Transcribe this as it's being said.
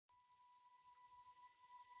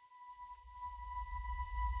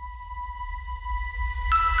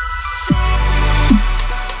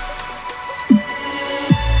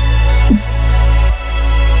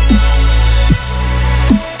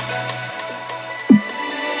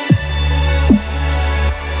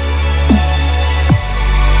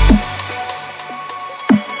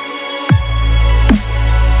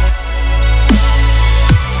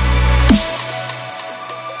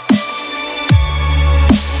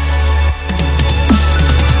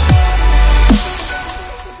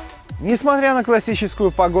Несмотря на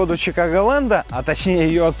классическую погоду Чикаго-ленда, а точнее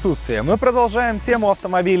ее отсутствие, мы продолжаем тему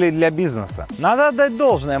автомобилей для бизнеса. Надо отдать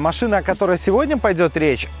должное, машина, о которой сегодня пойдет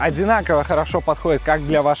речь, одинаково хорошо подходит как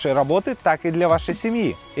для вашей работы, так и для вашей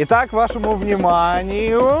семьи. Итак, вашему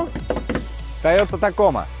вниманию Toyota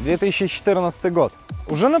Tacoma, 2014 год.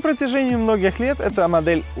 Уже на протяжении многих лет эта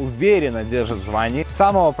модель уверенно держит звание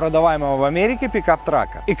самого продаваемого в Америке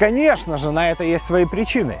пикап-трака. И, конечно же, на это есть свои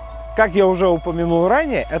причины. Как я уже упомянул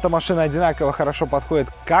ранее, эта машина одинаково хорошо подходит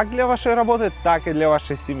как для вашей работы, так и для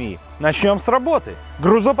вашей семьи. Начнем с работы.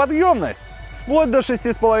 Грузоподъемность вплоть до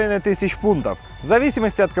 6500 фунтов, в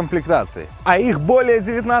зависимости от комплектации. А их более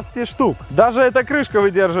 19 штук. Даже эта крышка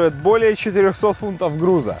выдерживает более 400 фунтов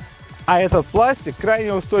груза. А этот пластик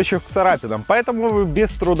крайне устойчив к царапинам, поэтому вы без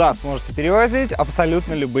труда сможете перевозить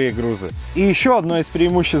абсолютно любые грузы. И еще одно из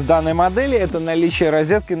преимуществ данной модели — это наличие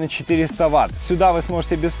розетки на 400 Вт. Сюда вы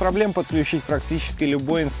сможете без проблем подключить практически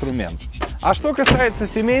любой инструмент. А что касается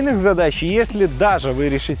семейных задач, если даже вы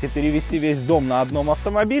решите перевезти весь дом на одном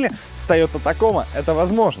автомобиле, с Toyota Tacoma это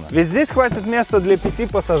возможно. Ведь здесь хватит места для 5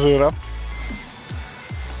 пассажиров,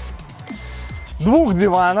 2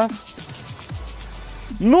 диванов.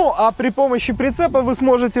 Ну, а при помощи прицепа вы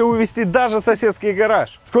сможете увезти даже соседский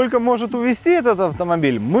гараж. Сколько может увезти этот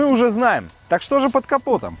автомобиль, мы уже знаем. Так что же под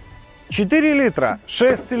капотом? 4 литра,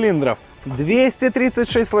 6 цилиндров,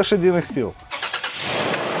 236 лошадиных сил.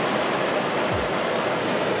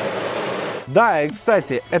 Да, и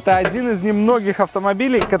кстати, это один из немногих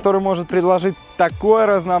автомобилей, который может предложить такое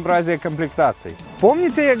разнообразие комплектаций.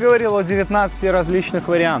 Помните, я говорил о 19 различных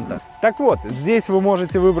вариантах? Так вот, здесь вы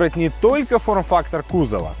можете выбрать не только форм-фактор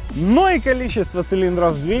кузова, но и количество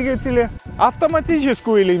цилиндров в двигателе,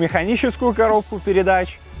 автоматическую или механическую коробку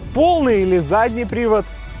передач, полный или задний привод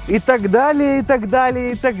и так далее, и так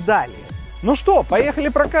далее, и так далее. Ну что, поехали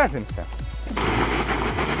прокатимся.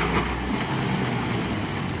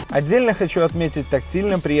 Отдельно хочу отметить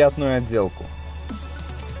тактильно приятную отделку.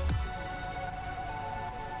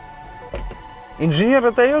 Инженеры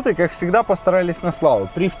Toyota, как всегда, постарались на славу.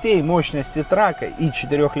 При всей мощности трака и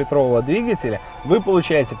 4-литрового двигателя вы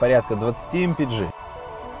получаете порядка 20 mpg.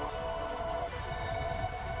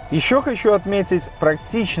 Еще хочу отметить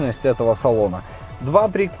практичность этого салона. 2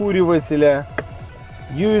 прикуривателя,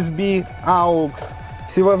 USB, AUX,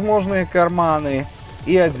 всевозможные карманы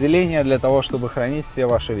и отделение для того, чтобы хранить все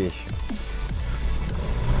ваши вещи.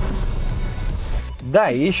 Да,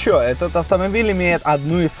 и еще, этот автомобиль имеет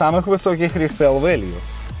одну из самых высоких resale value.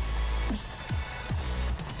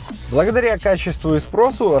 Благодаря качеству и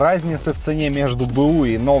спросу разницы в цене между БУ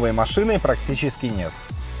и новой машиной практически нет.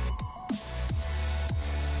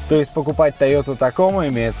 То есть покупать Toyota Tacoma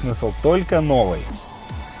имеет смысл только новой.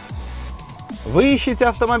 Вы ищете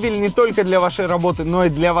автомобиль не только для вашей работы, но и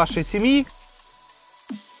для вашей семьи?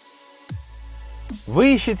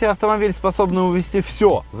 Вы ищете автомобиль, способный увезти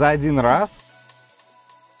все за один раз?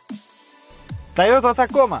 Toyota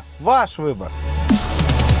Tacoma – ваш выбор.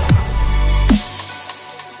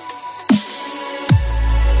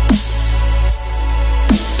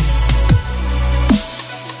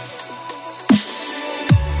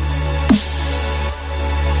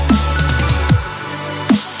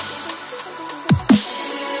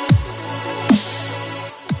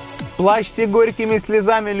 Плачьте горькими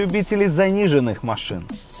слезами любителей заниженных машин.